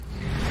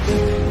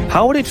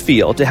How would it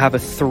feel to have a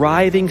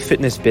thriving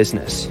fitness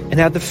business and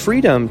have the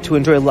freedom to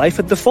enjoy life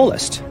at the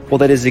fullest? Well,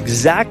 that is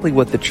exactly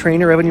what the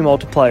Trainer Revenue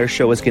Multiplier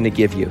Show is going to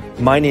give you.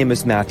 My name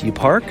is Matthew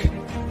Park.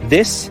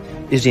 This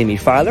is Jamie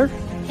Filer.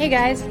 Hey,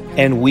 guys.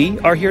 And we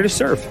are here to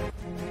serve.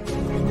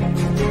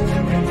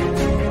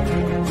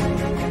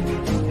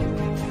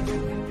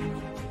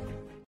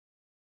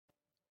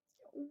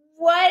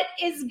 What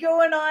is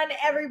going on,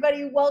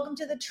 everybody? Welcome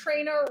to the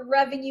Trainer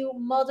Revenue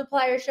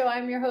Multiplier Show.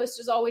 I'm your host,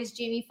 as always,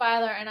 Jamie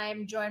Filer, and I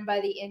am joined by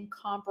the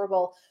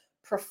incomparable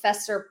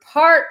Professor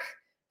Park.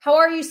 How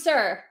are you,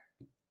 sir?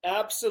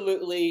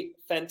 Absolutely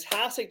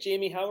fantastic,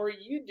 Jamie. How are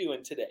you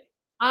doing today?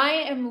 I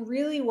am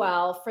really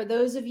well. For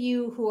those of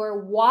you who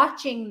are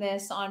watching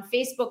this on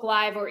Facebook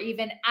Live or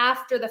even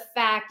after the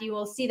fact, you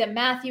will see that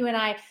Matthew and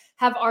I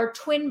have our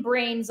twin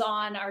brains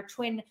on, our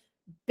twin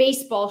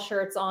baseball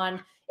shirts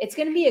on. It's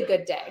going to be a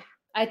good day.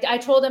 I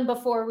told him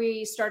before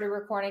we started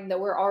recording that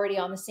we're already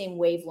on the same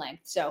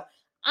wavelength. So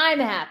I'm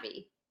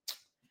happy.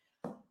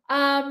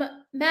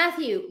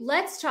 Matthew,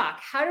 let's talk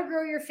how to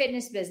grow your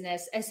fitness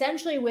business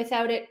essentially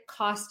without it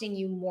costing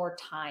you more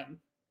time.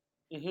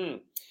 Mm-hmm.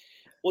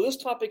 Well, this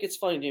topic is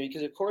funny to me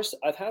because, of course,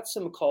 I've had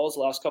some calls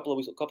the last couple of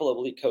weeks, a couple of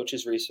elite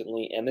coaches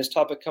recently, and this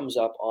topic comes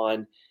up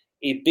on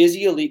a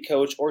busy elite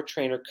coach or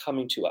trainer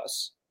coming to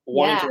us,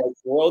 wanting to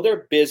grow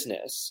their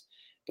business.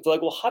 But they're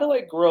like, well, how do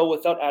I grow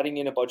without adding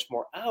in a bunch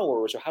more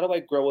hours? Or how do I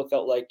grow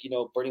without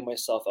burning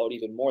myself out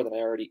even more than I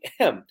already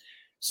am?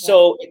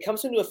 So it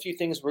comes into a few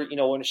things where,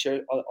 I want to share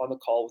on the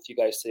call with you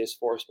guys today, as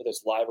far as whether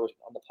it's live or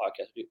on the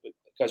podcast you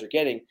guys are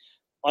getting,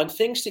 on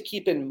things to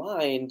keep in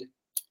mind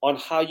on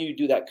how you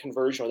do that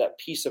conversion or that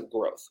piece of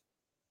growth,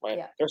 right?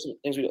 Yeah. There's some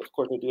things we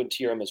do in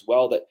TRM as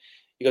well that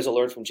you guys will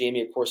learn from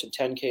Jamie, of course, in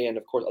 10K, and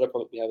of course, other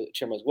programs we have at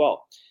TRM as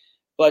well.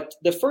 But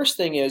the first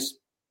thing is,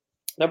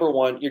 number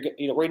one,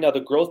 right now the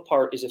growth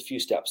part is a few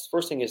steps. The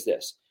first thing is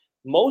this: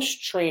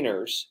 most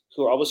trainers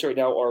who are obviously right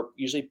now are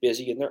usually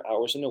busy in their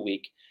hours in a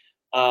week,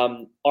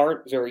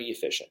 aren't very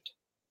efficient.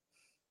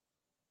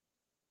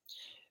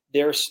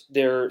 Their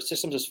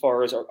systems as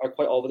far as are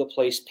quite all over the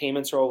place.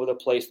 Payments are all over the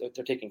place.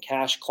 They're taking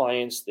cash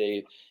clients.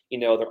 Their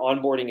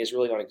onboarding is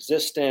really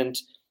non-existent.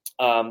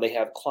 They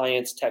have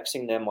clients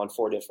texting them on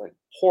 4 different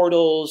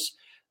portals.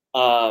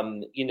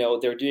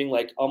 They're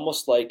doing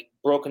almost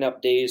broken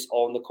up days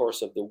all in the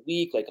course of the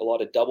week, like a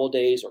lot of double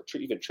days or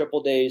even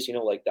triple days,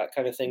 that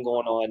kind of thing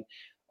going on.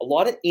 A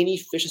lot of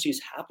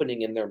inefficiencies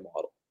happening in their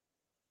model.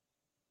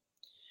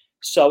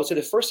 So I would say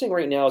the first thing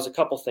right now is a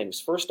couple things.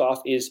 First off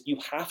is you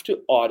have to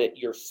audit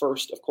your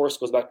first, of course,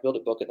 goes back to Build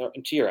It Book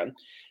in TRM,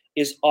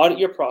 is audit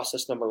your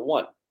process, number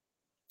one.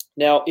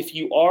 Now, if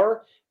you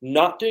are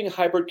not doing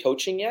hybrid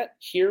coaching yet,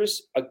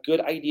 here's a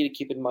good idea to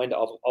keep in mind to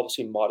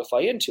obviously modify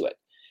into it.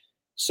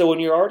 So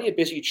when you're already a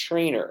busy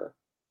trainer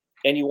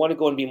and you want to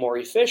go and be more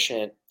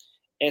efficient,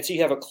 and so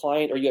you have a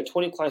client or you have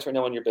 20 clients right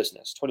now in your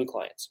business, 20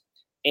 clients,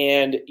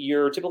 and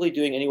you're typically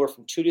doing anywhere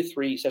from 2 to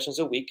 3 sessions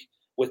a week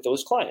with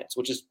those clients,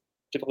 which is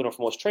typically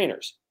for most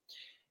trainers.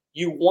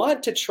 You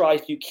want to try,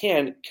 if you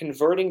can,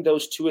 converting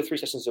those 2 or 3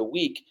 sessions a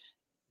week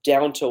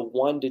down to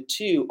 1 to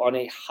 2 on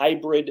a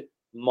hybrid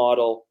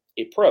model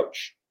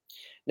approach.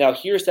 Now,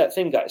 here's that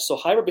thing, guys. So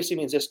hybrid basically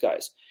means this,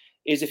 guys,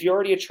 is if you're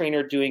already a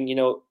trainer doing,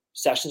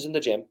 sessions in the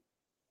gym,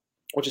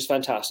 which is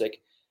fantastic,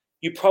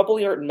 you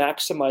probably aren't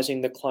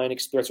maximizing the client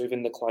experience or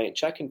even the client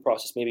check-in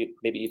process, maybe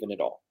even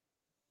at all.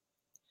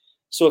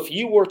 So if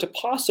you were to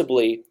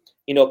possibly,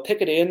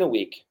 pick a day in the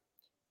week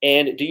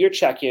and do your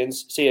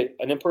check-ins, say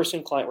an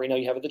in-person client right now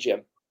you have at the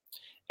gym,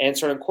 and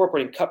start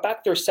incorporating, cut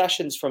back their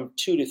sessions from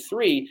 2 to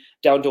 3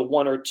 down to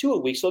 1 or 2 a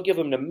week. So it'll give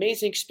them an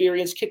amazing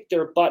experience, kick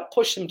their butt,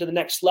 push them to the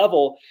next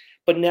level,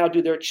 but now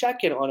do their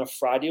check-in on a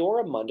Friday or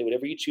a Monday,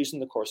 whatever you choose in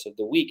the course of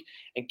the week,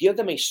 and give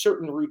them a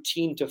certain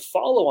routine to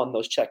follow on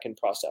those check-in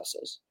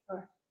processes.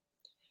 Sure.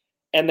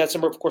 And that's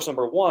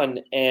number one,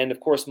 and of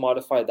course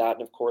modify that,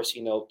 and of course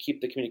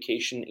keep the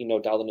communication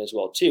dialed in as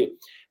well too.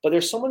 But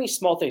there's so many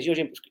small things.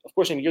 Of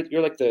course,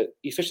 you're like the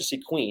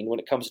efficiency queen when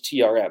it comes to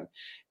TRM.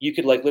 You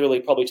could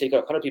literally probably take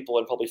out 100 people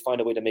and probably find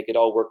a way to make it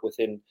all work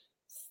within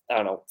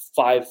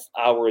 5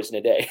 hours in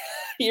a day.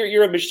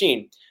 You're a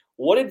machine.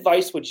 What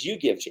advice would you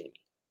give, Jamie?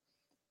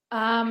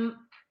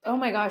 Oh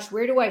my gosh,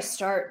 where do I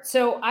start?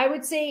 So I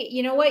would say,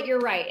 you know what, you're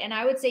right. And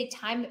I would say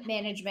time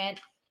management,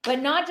 but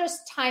not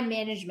just time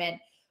management,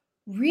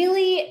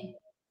 really,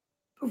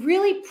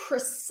 really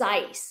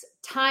precise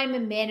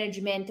time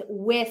management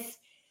with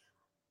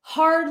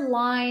hard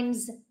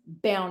lines,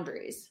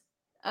 boundaries.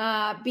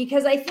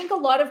 Because I think a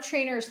lot of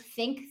trainers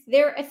think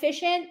they're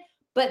efficient,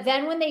 but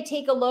then when they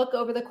take a look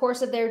over the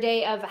course of their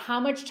day of how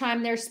much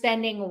time they're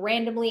spending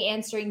randomly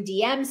answering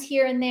DMs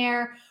here and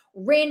there,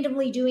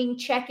 randomly doing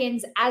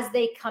check-ins as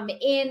they come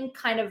in,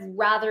 kind of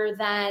rather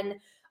than,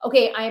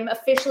 okay, I'm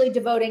officially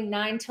devoting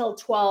 9 a.m. till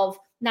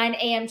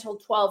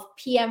 12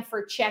 p.m.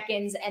 for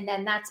check-ins, and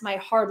then that's my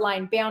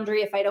hardline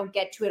boundary. If I don't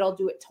get to it, I'll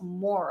do it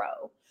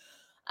tomorrow.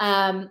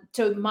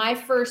 So my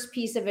first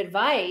piece of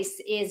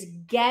advice is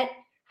get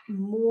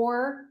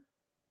more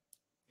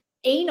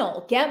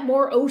anal, get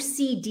more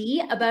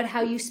OCD about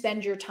how you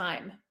spend your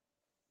time.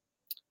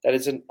 That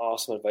is an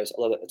awesome advice.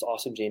 I love it. It's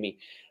awesome, Jamie.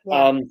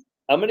 Yeah.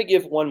 I'm going to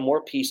give one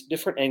more piece,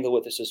 different angle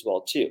with this as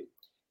well, too.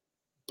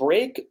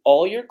 Break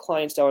all your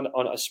clients down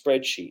on a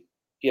spreadsheet.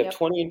 You have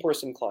 20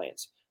 in-person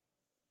clients.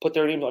 Put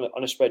their names on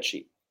a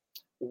spreadsheet.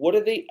 What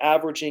are they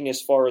averaging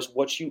as far as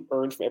what you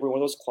earn from every one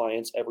of those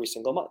clients every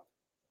single month?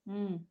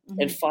 Mm-hmm.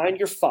 And find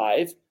your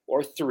 5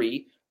 or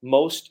 3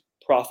 most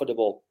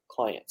profitable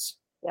clients.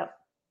 Yep.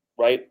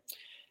 Right?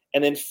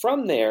 And then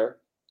from there,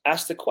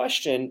 ask the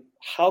question,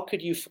 how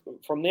could you,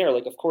 from there,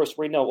 like, of course,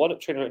 right now, a lot of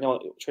trainers right now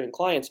training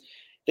clients,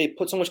 they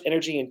put so much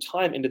energy and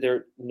time into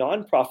their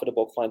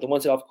non-profitable client, the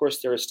ones that, of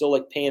course, they're still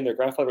like paying their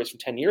grandfather rates from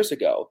 10 years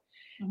ago.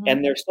 Mm-hmm.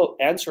 And they're still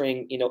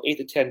answering, 8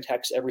 to 10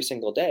 texts every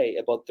single day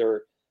about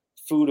their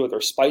food or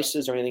their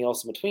spices or anything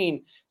else in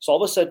between. So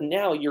all of a sudden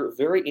now you're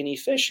very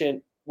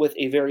inefficient with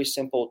a very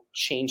simple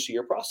change to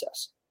your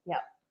process.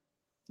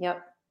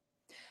 Yep.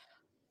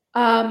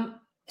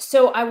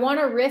 So I want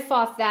to riff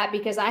off that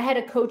because I had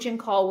a coaching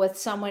call with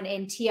someone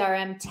in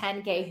TRM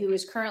 10K who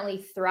is currently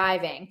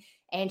thriving,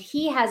 and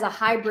he has a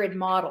hybrid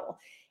model.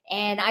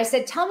 And I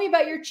said, tell me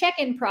about your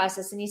check-in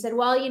process. And he said,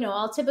 well,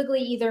 I'll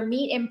typically either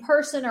meet in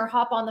person or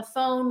hop on the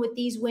phone with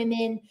these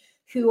women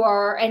who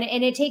are, and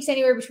it takes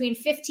anywhere between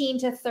 15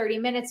 to 30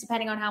 minutes,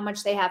 depending on how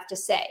much they have to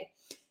say.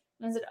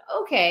 And I said,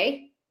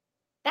 okay,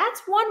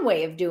 that's one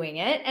way of doing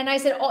it. And I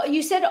said,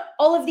 you said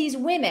all of these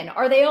women,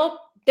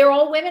 they're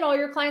all women, all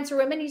your clients are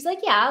women? He's like,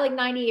 yeah, like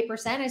 98%.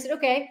 I said,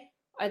 okay,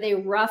 are they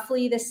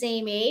roughly the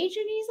same age?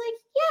 And he's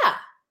like,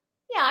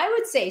 yeah, I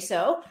would say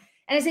so.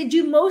 And I said,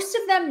 do most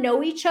of them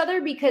know each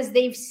other because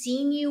they've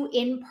seen you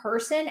in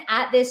person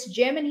at this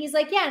gym? And he's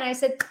like, yeah. And I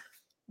said,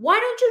 why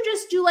don't you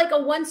just do like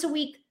a once a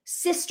week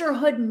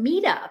sisterhood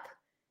meetup?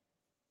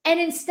 And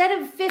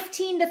instead of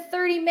 15 to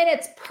 30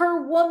 minutes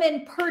per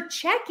woman per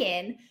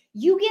check-in,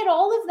 you get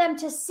all of them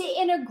to sit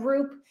in a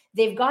group.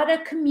 They've got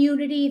a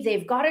community.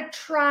 They've got a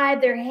tribe.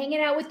 They're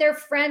hanging out with their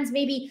friends.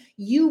 Maybe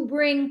you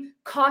bring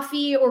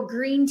coffee or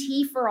green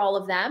tea for all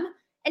of them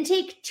and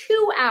take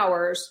 2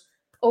 hours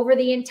over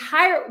the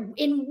entire,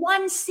 in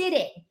one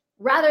sitting,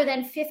 rather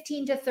than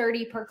 15 to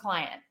 30 per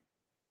client.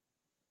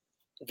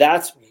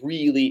 That's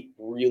really,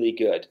 really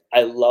good.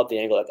 I love the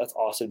angle. That's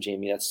awesome,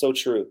 Jamie. That's so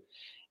true.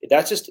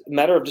 That's just a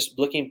matter of just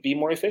be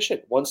more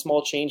efficient. One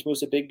small change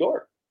moves a big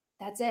door.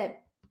 That's it.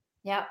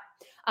 Yeah.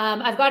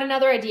 I've got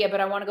another idea, but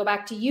I want to go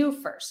back to you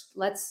first.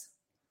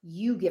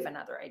 You give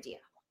another idea.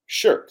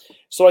 Sure.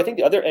 So I think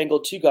the other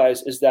angle too,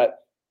 guys, is that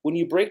when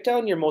you break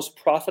down your most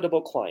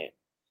profitable client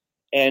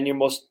and your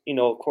most,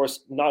 of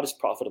course, not as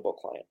profitable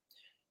client,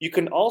 you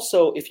can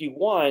also, if you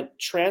want,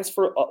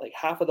 transfer like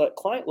half of that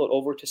client load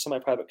over to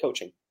semi-private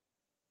coaching.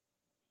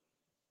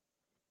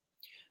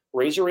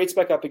 Raise your rates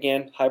back up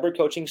again, hybrid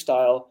coaching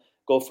style,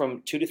 go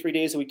from 2 to 3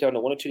 days a week down to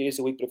 1 to 2 days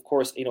a week. But of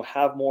course,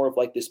 have more of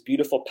like this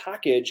beautiful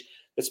package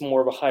that's more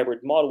of a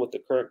hybrid model with the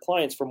current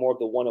clients for more of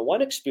the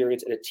one-on-one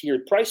experience at a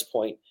tiered price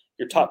point,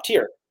 your top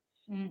tier.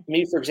 Mm-hmm.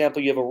 Maybe, for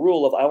example, you have a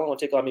rule of I want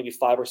to take on maybe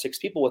 5 or 6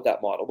 people with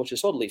that model, which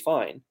is totally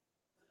fine.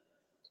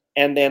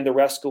 And then the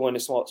rest go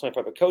into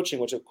semi-private coaching,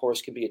 which of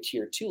course can be a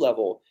tier 2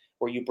 level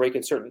where you break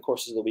in certain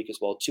courses of the week as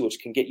well too, which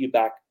can get you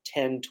back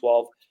 10,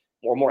 12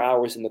 or more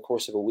hours in the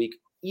course of a week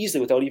easily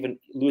without even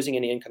losing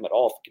any income at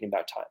all for getting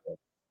back time.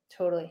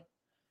 Totally.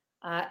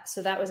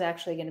 So that was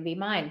actually going to be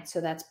mine. So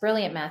that's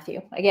brilliant,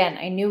 Matthew. Again,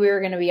 I knew we were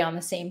going to be on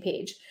the same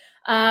page.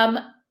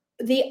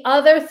 The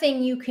other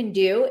thing you can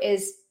do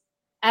is,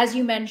 as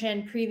you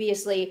mentioned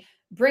previously,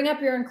 bring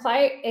up your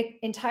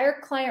entire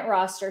client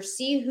roster,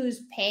 see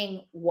who's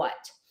paying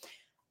what.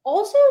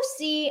 Also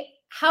see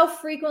how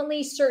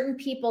frequently certain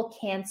people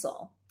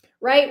cancel,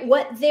 right?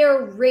 What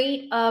their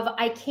rate of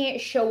I can't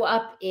show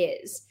up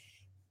is.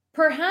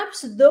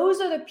 Perhaps those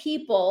are the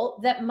people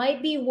that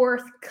might be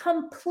worth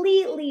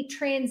completely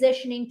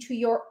transitioning to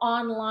your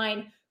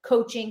online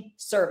coaching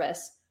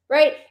service,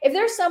 right? If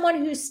there's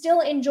someone who still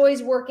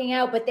enjoys working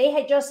out, but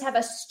they just have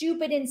a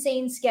stupid,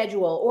 insane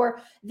schedule, or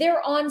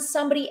they're on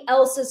somebody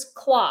else's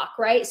clock,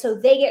 right? So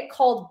they get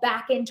called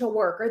back into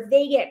work, or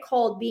they get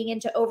called being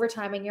into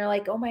overtime, and you're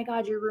like, oh my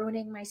God, you're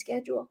ruining my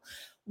schedule.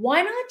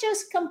 Why not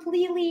just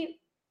completely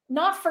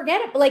not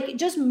forget it, but like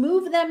just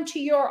move them to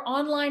your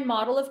online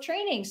model of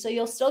training. So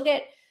you'll still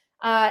get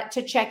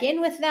to check in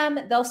with them.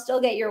 They'll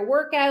still get your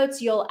workouts.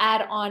 You'll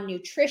add on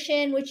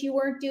nutrition, which you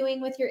weren't doing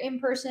with your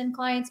in-person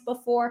clients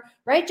before,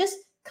 right? Just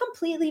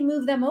completely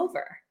move them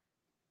over.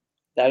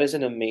 That is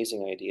an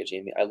amazing idea,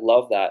 Jamie. I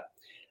love that.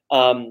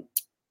 Kind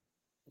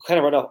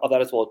of run off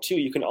that as well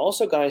too. You can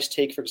also, guys,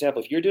 take, for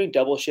example, if you're doing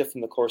double shift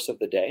in the course of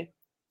the day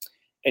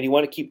and you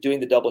want to keep doing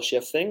the double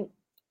shift thing,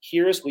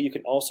 here's what you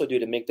can also do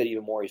to make that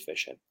even more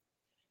efficient.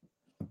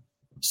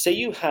 Say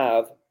you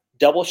have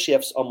double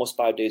shifts almost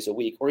 5 days a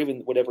week, or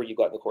even whatever you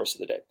got in the course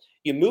of the day.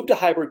 You move to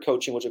hybrid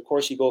coaching, which of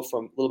course you go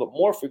from a little bit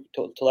more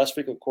to less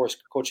frequent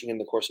coaching in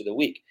the course of the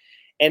week,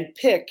 and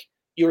pick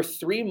your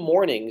 3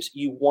 mornings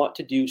you want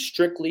to do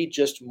strictly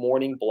just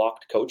morning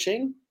blocked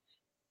coaching,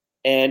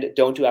 and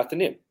don't do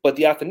afternoon. But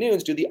the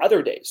afternoons do the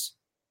other days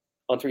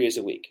on 3 days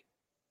a week.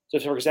 So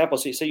for example,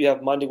 say you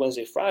have Monday,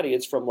 Wednesday, Friday,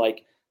 it's from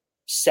like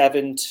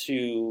 7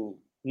 to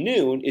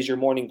noon is your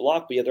morning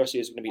block, but the rest of the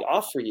day is going to be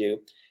off for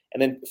you.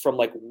 And then from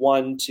like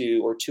 1 to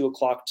or 2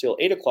 o'clock till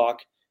 8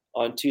 o'clock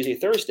on Tuesday,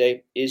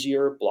 Thursday is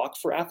your block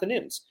for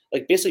afternoons.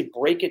 Like basically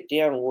break it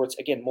down where it's,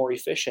 again, more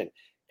efficient.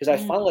 Because I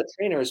find that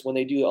trainers, when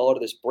they do a lot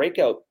of this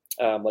breakout,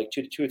 like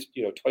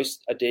twice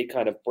a day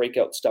kind of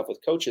breakout stuff with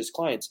coaches,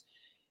 clients,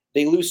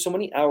 they lose so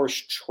many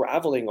hours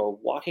traveling or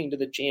walking to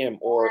the gym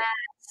or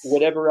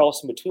whatever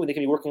else in between. They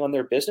can be working on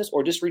their business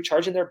or just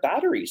recharging their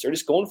batteries or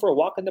just going for a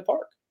walk in the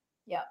park.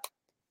 Yeah.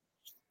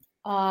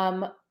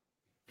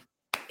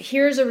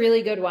 Here's a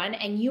really good one.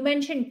 And you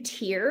mentioned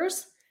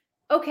tiers.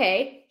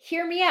 Okay,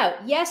 hear me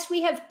out. Yes,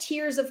 we have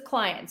tiers of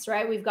clients,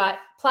 right? We've got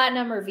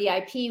platinum or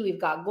VIP, we've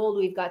got gold,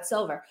 we've got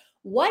silver.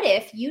 What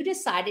if you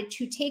decided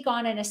to take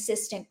on an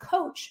assistant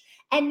coach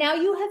and now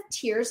you have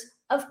tiers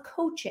of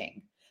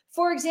coaching?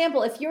 For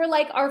example, if you're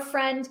like our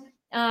friend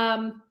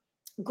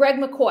Greg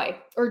McCoy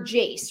or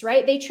Jace,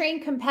 right? They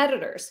train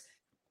competitors.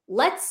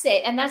 Let's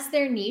say, and that's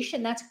their niche,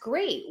 and that's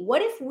great.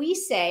 What if we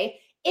say,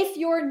 if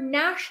you're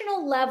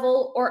national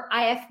level or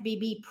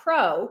IFBB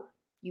pro,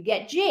 you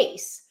get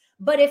Jace.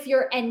 But if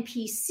you're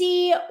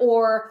NPC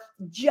or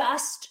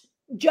just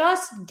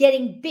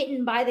getting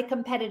bitten by the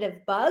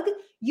competitive bug,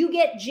 you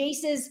get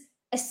Jace's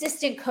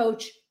assistant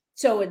coach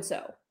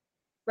so-and-so,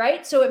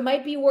 right? So it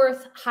might be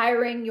worth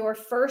hiring your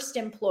first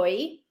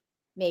employee,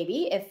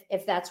 maybe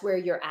if that's where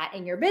you're at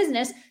in your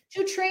business,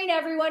 to train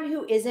everyone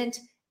who isn't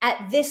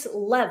at this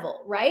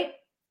level, right?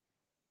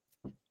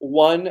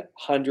 100%.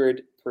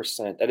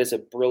 That is a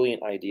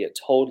brilliant idea.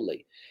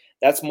 Totally.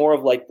 That's more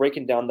of like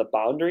breaking down the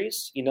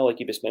boundaries, like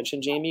you just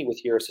mentioned, Jamie,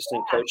 with your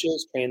assistant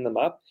coaches, training them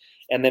up,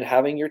 and then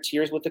having your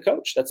tiers with the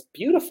coach. That's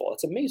beautiful.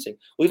 That's amazing.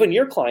 Well, even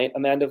your client,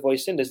 Amanda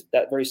Voisin, is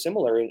that very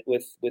similar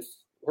with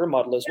her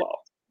model as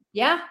well.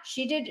 Yeah,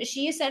 she did.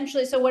 She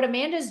essentially, so what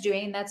Amanda's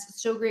doing, and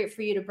that's so great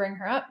for you to bring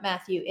her up,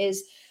 Matthew,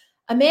 is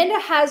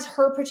Amanda has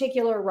her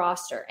particular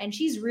roster and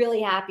she's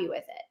really happy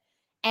with it.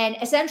 And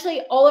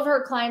essentially all of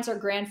her clients are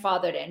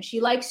grandfathered in.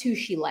 She likes who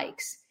she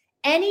likes.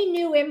 Any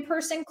new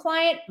in-person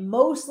client,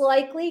 most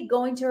likely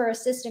going to her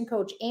assistant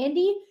coach,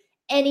 Andy.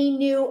 Any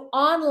new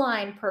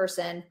online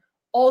person,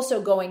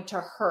 also going to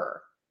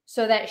her,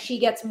 so that she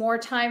gets more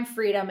time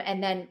freedom.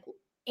 And then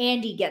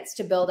Andy gets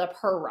to build up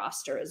her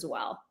roster as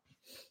well.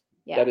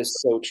 Yeah. That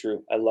is so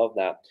true. I love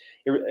that.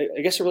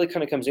 I guess it really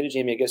kind of comes into,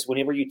 Jamie, I guess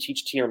whenever you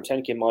teach TRM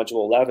 10K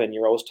Module 11,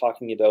 you're always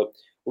talking about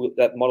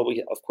that model.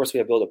 Of course, we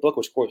have Build a Book,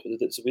 which of course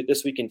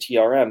this week in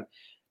TRM.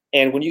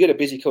 And when you get a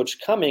busy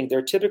coach coming,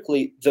 they're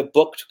typically the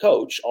booked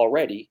coach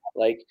already.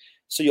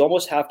 So you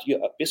almost have to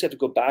basically have to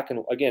go back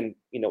and again,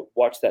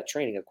 watch that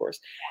training, of course,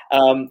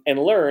 and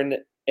learn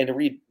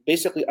and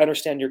basically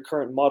understand your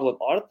current model and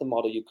audit the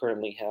model you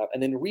currently have,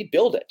 and then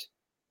rebuild it.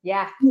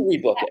 Yeah.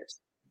 Rebook it.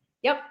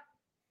 Yep.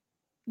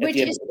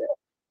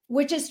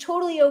 Which is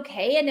totally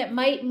okay. And it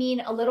might mean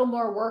a little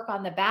more work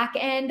on the back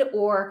end,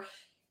 or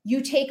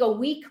you take a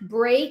week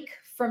break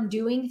from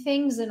doing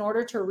things in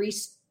order to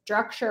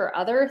restructure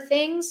other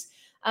things.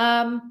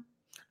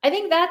 I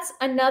think that's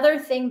another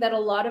thing that a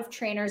lot of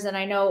trainers, and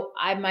I know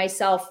I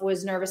myself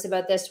was nervous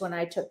about this when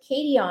I took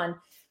Katie on,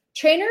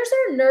 trainers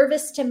are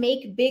nervous to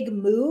make big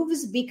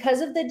moves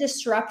because of the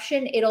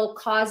disruption it'll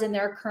cause in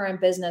their current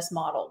business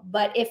model.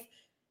 But if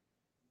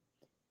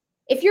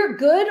you're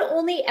good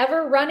only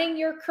ever running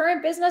your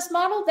current business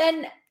model,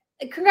 then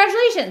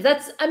congratulations,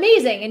 that's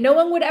amazing. And no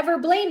one would ever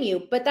blame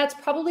you, but that's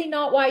probably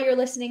not why you're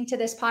listening to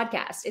this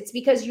podcast. It's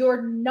because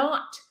you're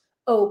not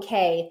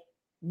okay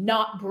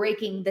not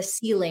breaking the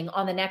ceiling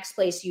on the next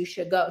place you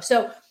should go.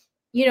 So,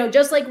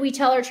 just like we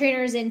tell our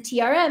trainers in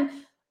TRM,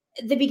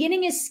 the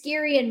beginning is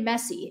scary and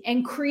messy,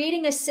 and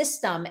creating a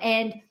system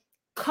and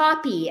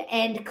copy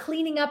and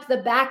cleaning up the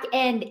back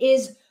end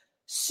is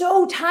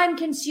so time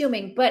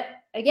consuming. But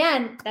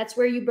again, that's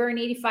where you burn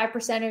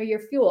 85% of your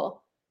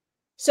fuel.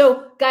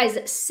 So guys,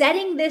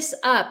 setting this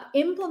up,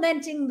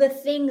 implementing the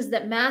things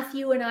that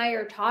Matthew and I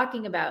are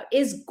talking about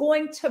is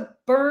going to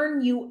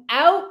burn you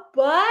out,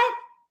 but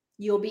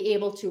you'll be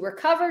able to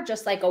recover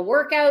just like a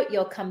workout.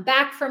 You'll come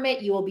back from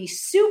it. You will be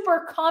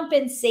super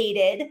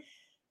compensated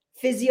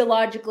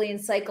physiologically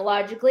and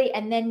psychologically,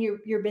 and then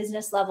your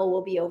business level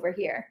will be over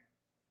here.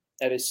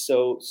 That is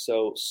so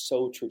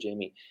true,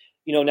 Jamie.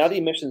 Now that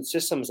you mentioned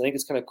systems, I think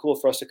it's kind of cool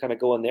for us to kind of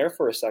go in there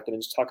for a second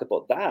and just talk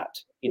about that,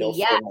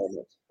 Yes. For a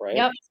moment,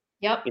 right?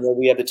 Yep.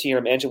 We have the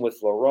TRM engine with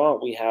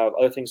Laurent. We have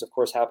other things, of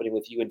course, happening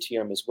with you and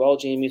TRM as well,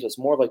 Jamie. So it's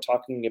more like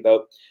talking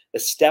about the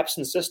steps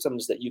and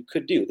systems that you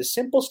could do, the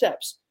simple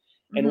steps.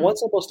 And one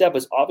simple step,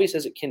 as obvious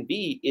as it can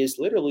be, is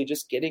literally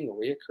just getting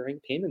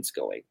reoccurring payments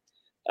going.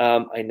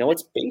 I know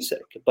it's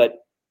basic,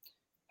 but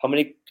how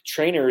many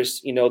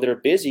trainers, that are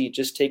busy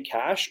just take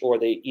cash, or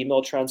they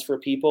email transfer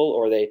people,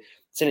 or they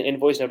send an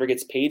invoice, never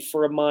gets paid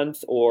for a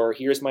month, or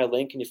here's my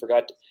link and you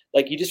forgot.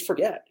 You just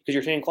forget because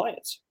you're training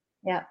clients.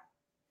 Yeah.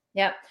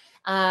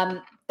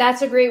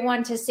 That's a great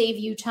one to save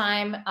you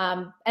time,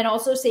 and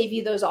also save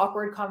you those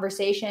awkward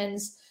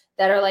conversations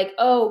that are like,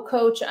 oh,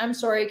 coach, I'm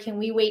sorry, can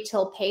we wait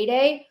till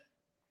payday?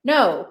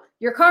 No,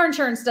 your car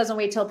insurance doesn't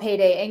wait till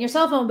payday and your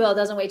cell phone bill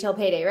doesn't wait till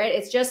payday, right?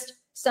 It's just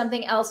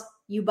something else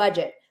you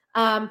budget.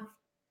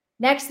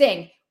 Next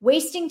thing,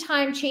 wasting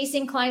time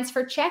chasing clients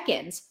for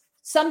check-ins,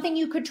 something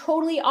you could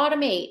totally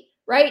automate,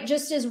 right?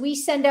 Just as we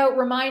send out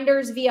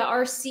reminders via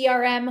our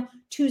CRM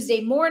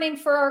Tuesday morning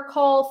for our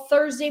call,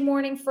 Thursday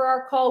morning for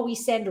our call, we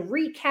send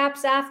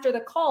recaps after the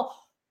call.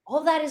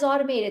 All that is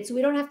automated. So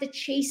we don't have to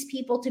chase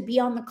people to be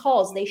on the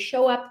calls. They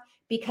show up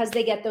because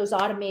they get those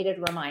automated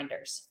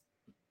reminders.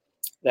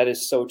 That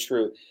is so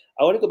true.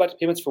 I want to go back to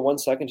payments for 1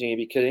 second, Jamie,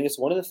 because I think it's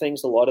one of the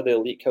things a lot of the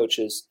elite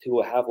coaches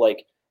who have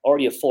like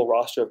already a full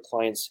roster of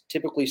clients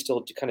typically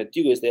still kind of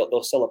do is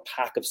they'll sell a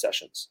pack of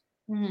sessions.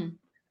 Mm-hmm.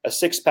 A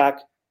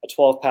 6-pack, a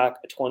 12-pack,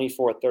 a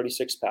 24, a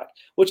 36-pack,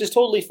 which is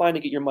totally fine to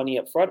get your money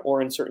up front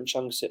or in certain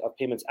chunks of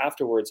payments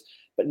afterwards.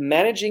 But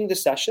managing the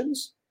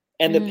sessions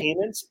and the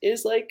payments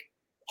is like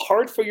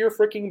hard for your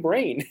freaking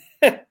brain.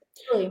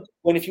 Really?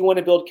 When if you want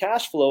to build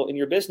cash flow in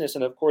your business,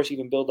 and of course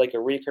even build like a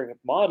recurring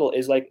model,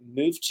 is like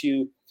move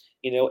to,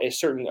 a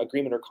certain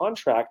agreement or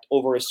contract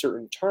over a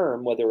certain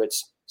term, whether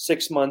it's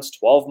 6 months,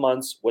 12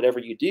 months, whatever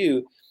you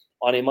do,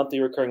 on a monthly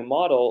recurring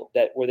model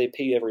where they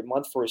pay you every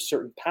month for a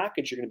certain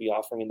package you're going to be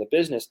offering in the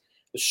business.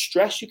 The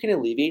stress you can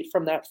alleviate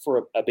from that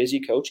for a busy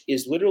coach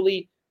is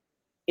literally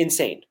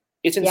insane.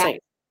 It's insane.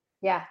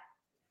 Yeah.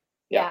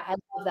 I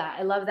love that.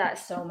 I love that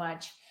so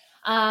much.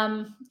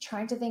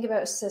 Trying to think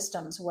about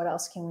systems. What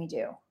else can we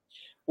do?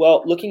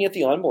 Well, looking at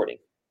the onboarding.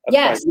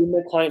 Yes.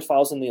 The client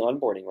files in the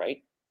onboarding,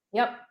 right?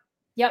 Yep.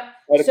 Go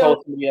ahead.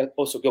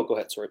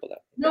 Sorry about that.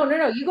 No.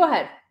 You go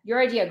ahead. Your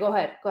idea. Go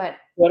ahead. I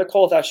had a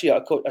call with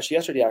a coach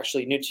yesterday,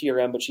 new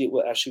TRM, but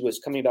she was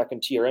coming back in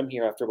TRM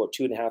here after about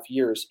 2.5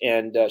 years.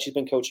 And she's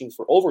been coaching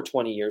for over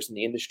 20 years in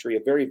the industry, a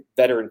very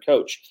veteran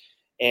coach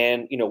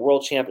and,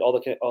 world champ, all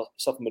the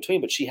stuff in between.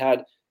 But she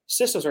had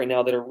systems right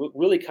now that are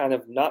really kind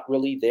of not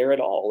really there at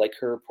all. Like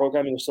her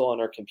programming was still on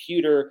her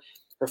computer.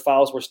 Her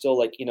files were still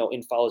like,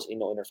 in files, in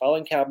her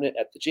filing cabinet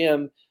at the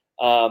gym.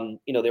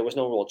 There was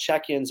no real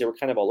check-ins. They were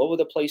kind of all over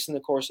the place in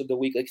the course of the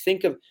week. Like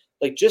think of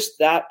like just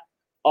that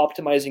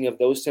optimizing of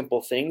those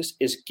simple things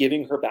is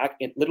giving her back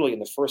literally in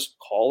the first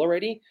call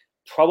already,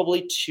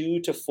 probably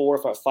 2 to 4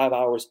 or 5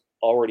 hours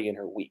already in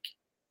her week.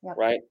 Yep.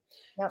 Right.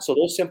 Yep. So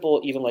those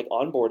simple, even like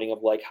onboarding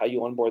of like how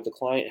you onboard the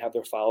client, have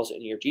their files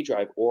in your G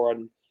Drive or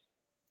on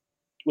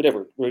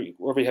whatever,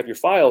 wherever you have your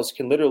files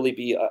can literally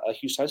be a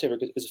huge time saver.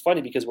 It's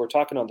funny because we're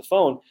talking on the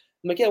phone.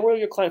 I'm like, yeah, where are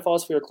your client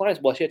files for your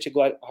clients? Well, she had to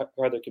go out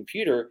her other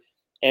computer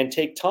and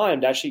take time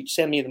to actually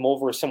send me them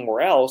over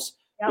somewhere else,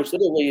 which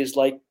literally is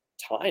like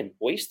time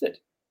wasted.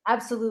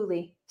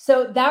 Absolutely.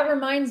 So that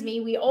reminds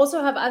me, we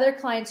also have other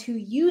clients who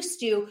used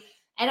to,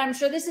 and I'm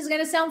sure this is going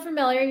to sound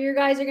familiar. You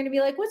guys are going to be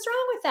like, what's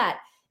wrong with that?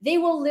 They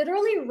will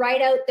literally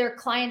write out their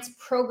clients'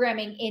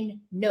 programming in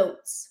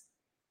notes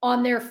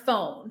on their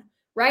phone,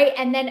 right?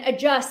 And then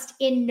adjust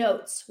in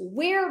notes,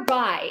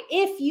 whereby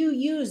if you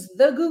use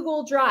the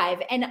Google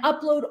Drive and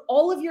upload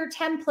all of your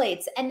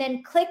templates and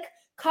then click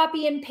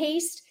copy and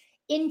paste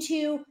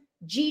into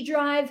G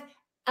Drive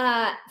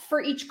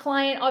for each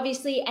client,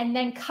 obviously, and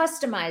then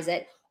customize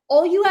it.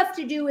 All you have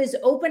to do is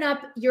open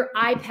up your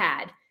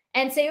iPad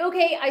and say,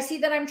 okay, I see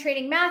that I'm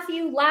training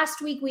Matthew.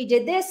 Last week we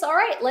did this. All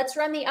right, let's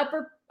run the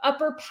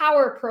upper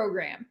power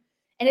program.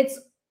 And it's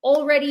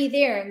already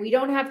there. And we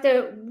don't have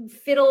to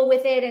fiddle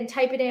with it and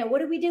type it in. What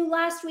did we do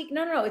last week?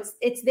 No.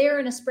 It's there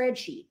in a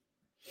spreadsheet.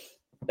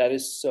 That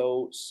is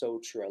so,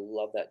 so true. I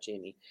love that,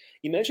 Jamie.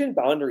 You mentioned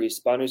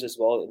boundaries as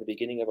well at the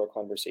beginning of our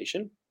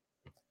conversation.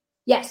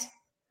 Yes.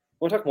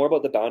 Want to talk more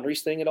about the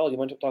boundaries thing at all? You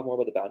want to talk more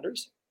about the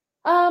boundaries?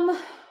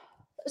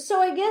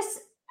 So I guess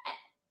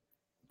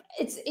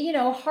it's,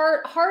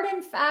 hard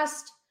and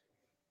fast,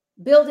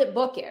 build it,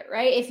 book it,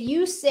 right? If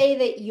you say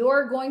that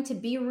you're going to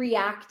be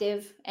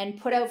reactive and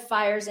put out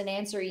fires and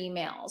answer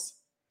emails.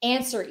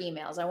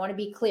 I want to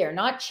be clear,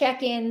 not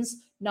check-ins,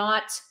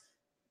 not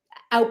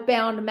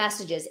outbound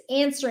messages,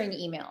 answering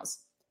emails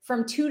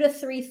from 2 to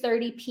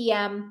 3:30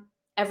 p.m.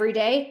 every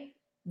day.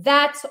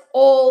 That's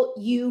all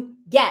you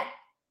get.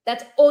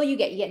 That's all you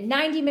get. You get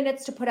 90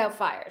 minutes to put out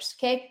fires.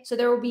 Okay. So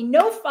there will be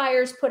no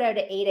fires put out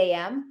at 8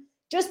 a.m.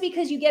 Just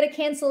because you get a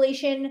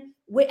cancellation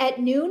at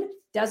noon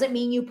doesn't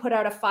mean you put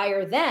out a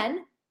fire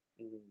then.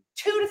 2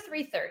 to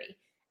 3:30.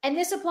 And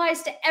this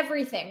applies to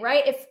everything,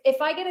 right?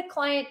 If I get a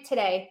client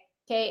today,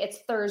 okay, it's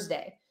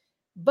Thursday,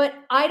 but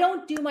I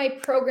don't do my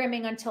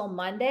programming until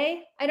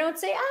Monday. I don't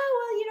say,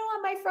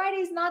 my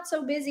Friday's not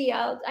so busy.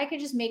 I could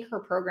just make her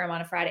program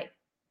on a Friday.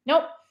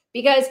 Nope.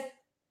 Because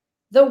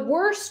the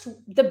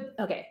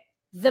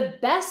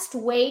best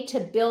way to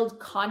build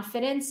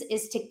confidence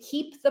is to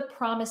keep the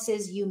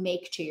promises you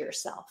make to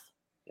yourself.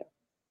 Yeah.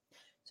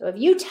 So if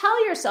you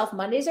tell yourself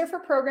Mondays are for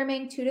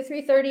programming, 2 to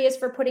 3:30 is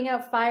for putting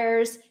out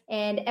fires,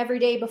 and every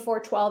day before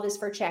 12 is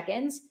for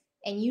check-ins,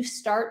 and you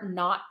start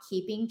not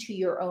keeping to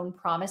your own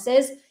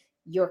promises,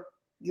 you're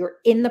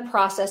in the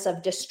process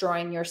of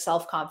destroying your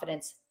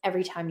self-confidence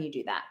every time you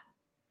do that.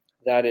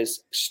 That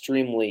is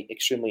extremely,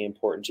 extremely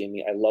important,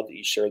 Jamie. I love that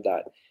you shared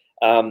that.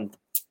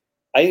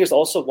 I think there's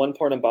also one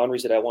part on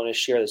boundaries that I want to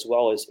share as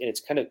well is, and it's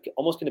kind of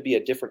almost going to be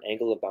a different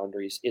angle of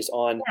boundaries, is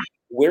on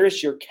where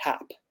is your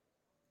cap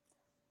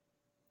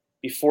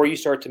before you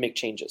start to make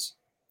changes.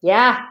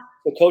 Yeah.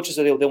 The coaches,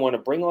 they want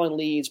to bring on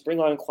leads, bring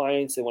on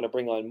clients, they want to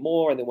bring on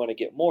more, and they want to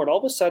get more. And all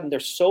of a sudden they're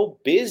so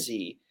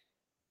busy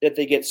that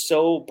they get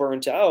so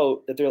burnt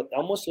out that they're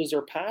almost lose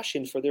their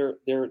passion for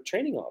their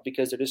training on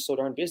because they're just so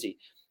darn busy.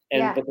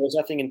 And but there's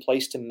nothing in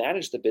place to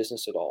manage the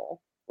business at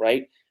all,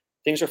 right?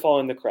 Things are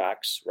falling the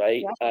cracks,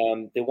 right? Yeah.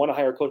 They want to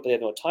hire a coach, but they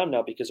have no time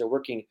now because they're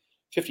working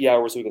 50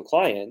 hours a week with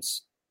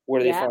clients. Where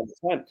do they find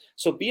the time?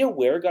 So be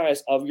aware,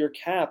 guys, of your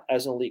cap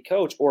as an elite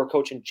coach or a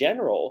coach in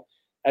general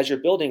as you're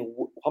building.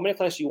 How many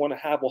clients do you want to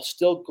have while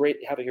still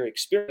having your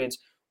experience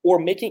or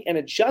making an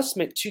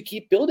adjustment to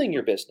keep building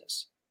your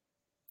business?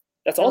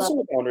 That's also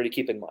a boundary to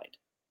keep in mind.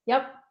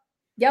 Yep.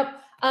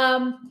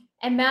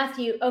 And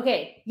Matthew,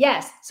 okay,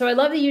 yes. So I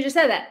love that you just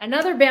said that.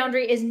 Another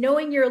boundary is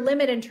knowing your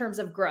limit in terms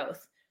of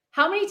growth.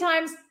 How many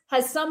times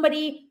has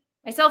somebody,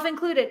 myself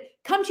included,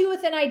 come to you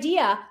with an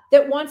idea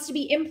that wants to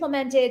be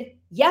implemented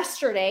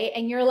yesterday,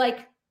 and you're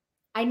like,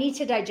 I need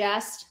to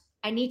digest,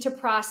 I need to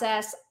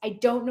process, I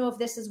don't know if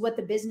this is what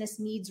the business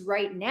needs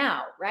right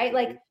now, right?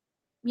 Like,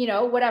 you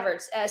know, whatever.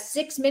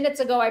 6 minutes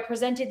ago, I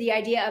presented the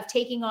idea of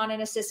taking on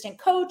an assistant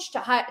coach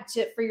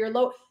for your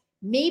low.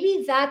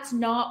 Maybe that's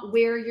not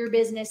where your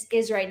business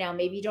is right now.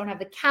 Maybe you don't have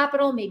the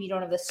capital. Maybe you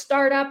don't have the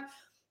startup.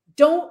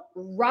 Don't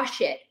rush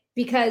it,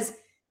 because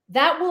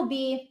that will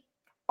be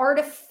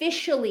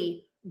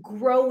artificially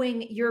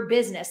growing your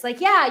business. Like,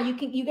 yeah, you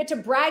get to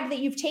brag that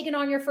you've taken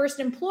on your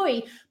first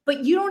employee,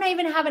 but you don't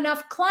even have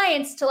enough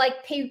clients to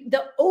like pay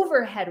the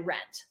overhead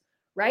rent,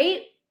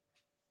 right?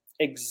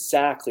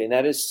 Exactly. And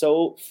that is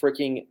so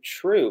freaking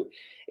true.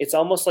 It's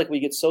almost like we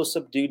get so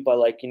subdued by,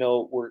 like, you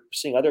know, we're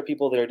seeing other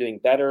people that are doing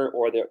better,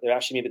 or they're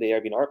actually, maybe they are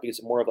being art because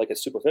it's more of like a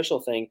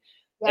superficial thing.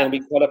 Yeah. And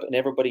we caught up in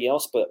everybody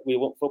else, but we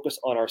won't focus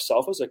on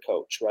ourselves as a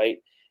coach, right?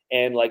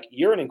 And like,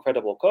 you're an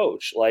incredible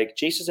coach. Like,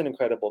 Jason's an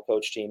incredible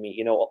coach, Jamie.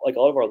 You know, like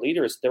all of our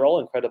leaders, they're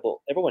all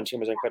incredible. Everyone in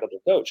team is an incredible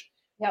coach.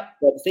 Yep.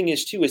 But the thing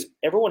is too, is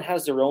everyone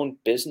has their own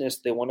business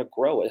they want to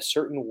grow a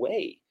certain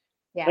way.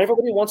 Yeah. And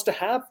everybody wants to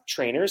have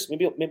trainers.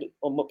 Maybe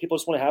people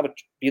just want to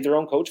be their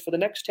own coach for the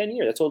next 10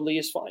 years. That totally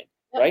is fine,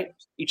 right?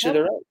 Each of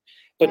their own.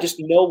 But just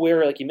know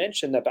where, like you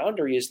mentioned, that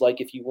boundary is.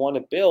 Like, if you want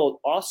to build,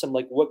 awesome.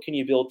 Like, what can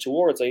you build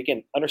towards? Like,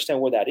 again,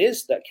 understand where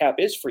that cap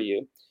is for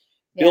you.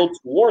 Build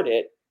toward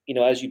it, you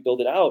know, as you build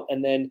it out,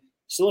 and then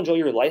still enjoy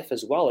your life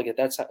as well. Like, if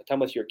that's time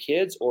with your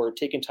kids, or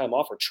taking time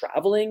off, or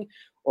traveling,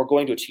 or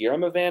going to a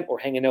TRM event, or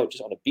hanging out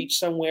just on a beach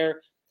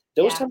somewhere.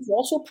 Those times are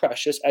also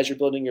precious as you're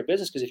building your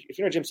business, because if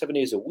you're in a gym 7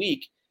 days a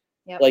week,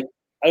 like,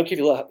 I don't care if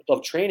you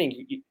love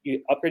training,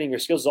 you upgrading your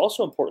skills is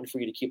also important for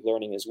you to keep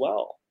learning as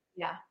well.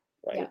 Yeah.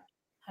 Right. Yeah.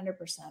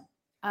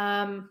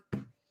 100%.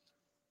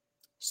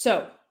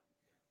 So.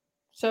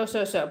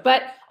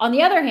 But on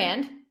the other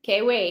hand,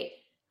 okay, wait,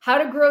 how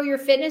to grow your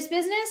fitness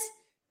business?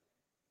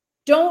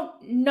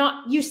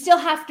 You still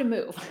have to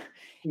move.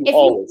 If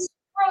you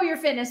grow your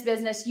fitness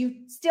business,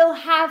 you still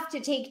have to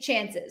take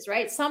chances,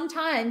 right?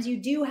 Sometimes you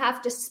do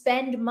have to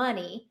spend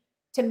money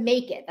to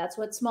make it. That's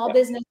what small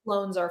business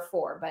loans are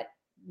for, but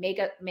make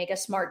a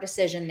smart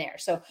decision there.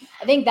 So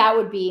I think that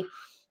would be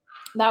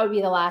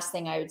the last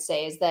thing I would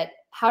say, is that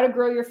how to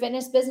grow your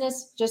fitness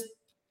business, just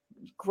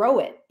grow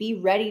it. Be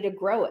ready to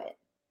grow it.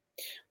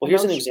 Well,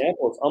 here's an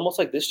example. It's almost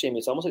like this, Jamie.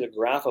 It's almost like a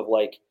graph of,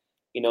 like,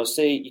 you know,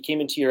 say you came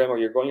into TRM or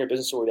you're growing your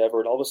business or whatever,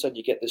 and all of a sudden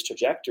you get this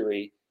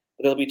trajectory.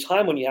 But there'll be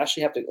time when you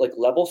actually have to, like,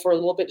 level for a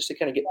little bit just to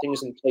kind of get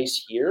things in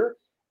place here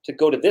to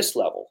go to this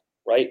level,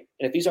 right?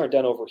 And if these aren't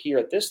done over here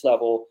at this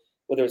level,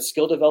 whether it's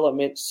skill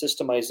development,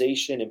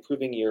 systemization,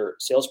 improving your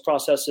sales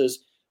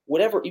processes,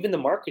 whatever, even the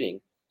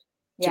marketing,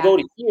 to go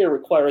to here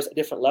requires a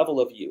different level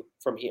of you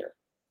from here.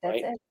 That's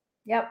it.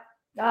 Yep.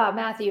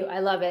 Matthew, I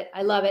love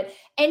it.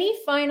 Any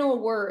final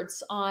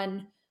words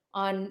on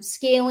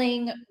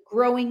scaling,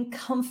 growing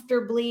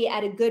comfortably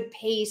at a good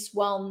pace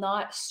while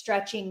not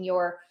stretching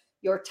your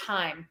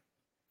time?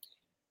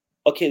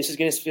 Okay, this is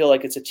going to feel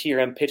like it's a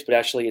TRM pitch, but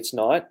actually it's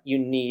not. You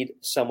need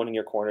someone in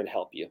your corner to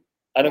help you.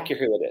 I don't care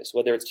who it is,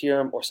 whether it's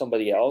TRM or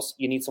somebody else.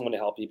 You need someone to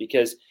help you,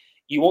 because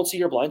you won't see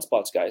your blind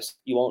spots, guys.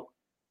 You won't.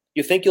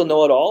 You think you'll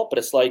know it all, but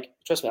it's like,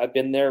 trust me, I've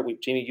been there.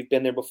 Jamie, you've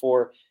been there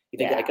before. You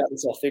think, I got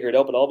this all figured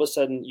out, but all of a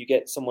sudden you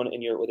get someone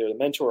whether a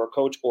mentor or a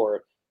coach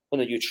or one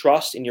that you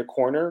trust in your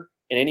corner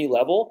in any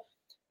level.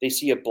 They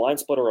see a blind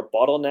spot or a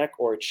bottleneck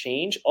or a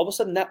change. All of a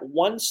sudden, that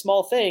one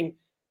small thing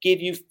gave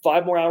you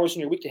 5 more hours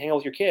in your week to hang out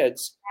with your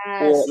kids,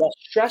 or less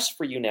stress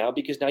for you now,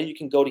 because now you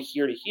can go to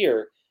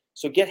here.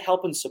 So get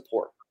help and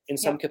support in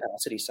some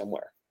capacity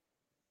somewhere.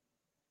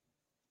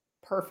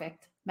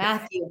 Perfect.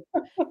 Matthew,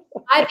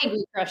 I think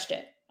we crushed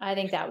it. I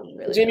think that was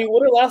really Jamie,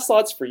 what are last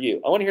thoughts for you?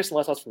 I want to hear some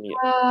last thoughts from you.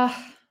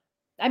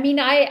 I mean,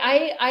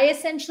 I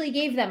essentially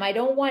gave them. I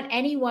don't want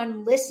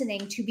anyone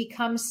listening to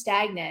become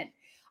stagnant.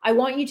 I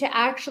want you to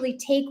actually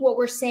take what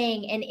we're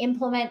saying and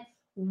implement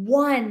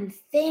one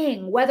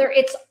thing, whether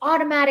it's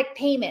automatic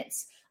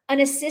payments, an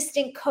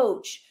assistant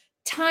coach,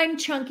 time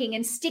chunking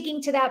and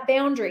sticking to that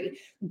boundary,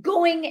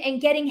 going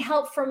and getting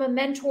help from a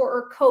mentor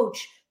or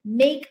coach.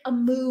 Make a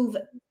move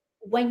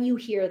when you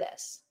hear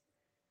this.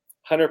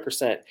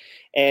 100%.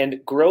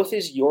 And growth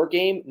is your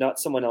game, not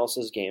someone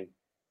else's game.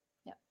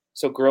 Yeah.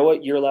 So grow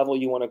at your level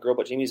you want to grow,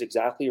 but Jamie's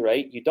exactly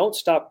right. You don't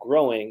stop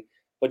growing,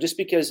 but just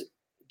because,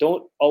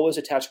 don't always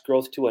attach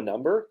growth to a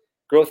number.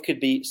 Growth could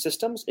be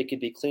systems, it could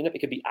be cleanup, it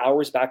could be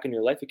hours back in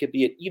your life, it could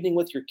be an evening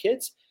with your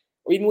kids,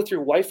 or even with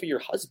your wife or your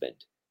husband.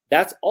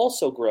 That's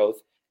also growth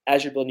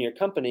as you're building your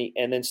company,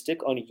 and then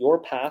stick on your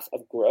path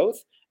of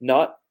growth,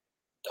 not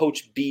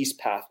Coach B's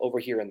path over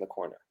here in the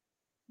corner.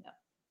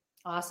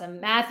 Awesome.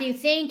 Matthew,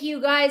 thank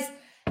you guys.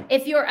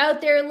 If you're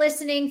out there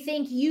listening,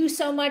 thank you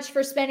so much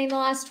for spending the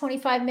last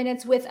 25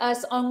 minutes with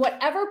us on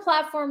whatever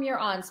platform you're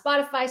on,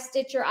 Spotify,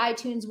 Stitcher,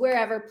 iTunes,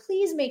 wherever.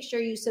 Please make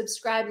sure you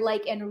subscribe,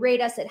 like, and rate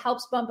us. It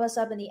helps bump us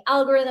up in the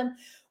algorithm.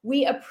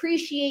 We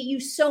appreciate you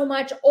so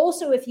much.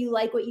 Also, if you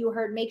like what you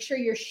heard, make sure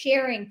you're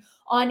sharing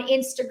on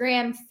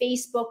Instagram,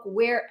 Facebook,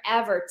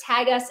 wherever.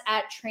 Tag us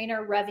at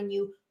Trainer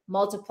Revenue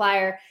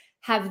Multiplier.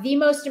 Have the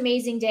most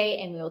amazing day,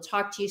 and we will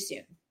talk to you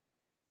soon.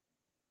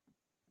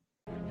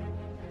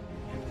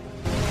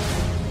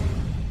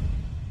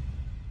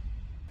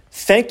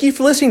 Thank you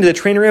for listening to the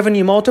Trainer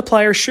Revenue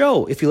Multiplier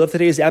Show. If you love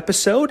today's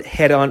episode,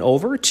 head on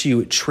over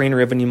to Trainer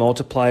Revenue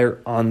Multiplier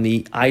on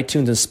the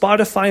iTunes and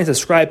Spotify and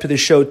subscribe to the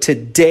show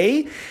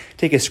today.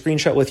 Take a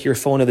screenshot with your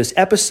phone of this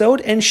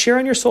episode and share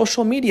on your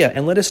social media,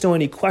 and let us know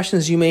any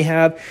questions you may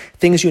have,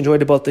 things you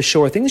enjoyed about the show,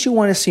 or things you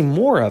want to see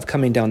more of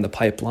coming down the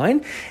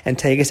pipeline, and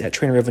tag us at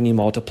Trainer Revenue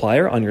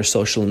Multiplier on your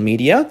social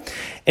media.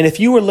 And if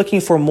you are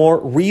looking for more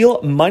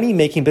real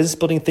money-making,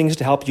 business-building things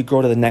to help you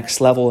grow to the next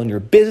level in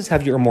your business,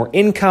 have you earn more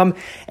income,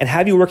 and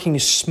have you working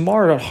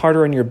smarter and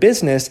harder in your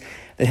business,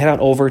 then head on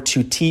over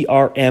to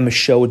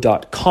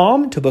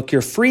trmshow.com to book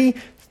your free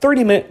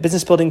 30-minute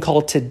business building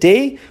call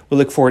today. We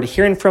look forward to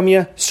hearing from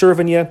you,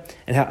 serving you,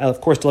 and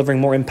of course, delivering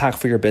more impact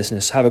for your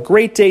business. Have a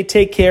great day.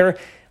 Take care.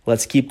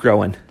 Let's keep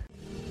growing.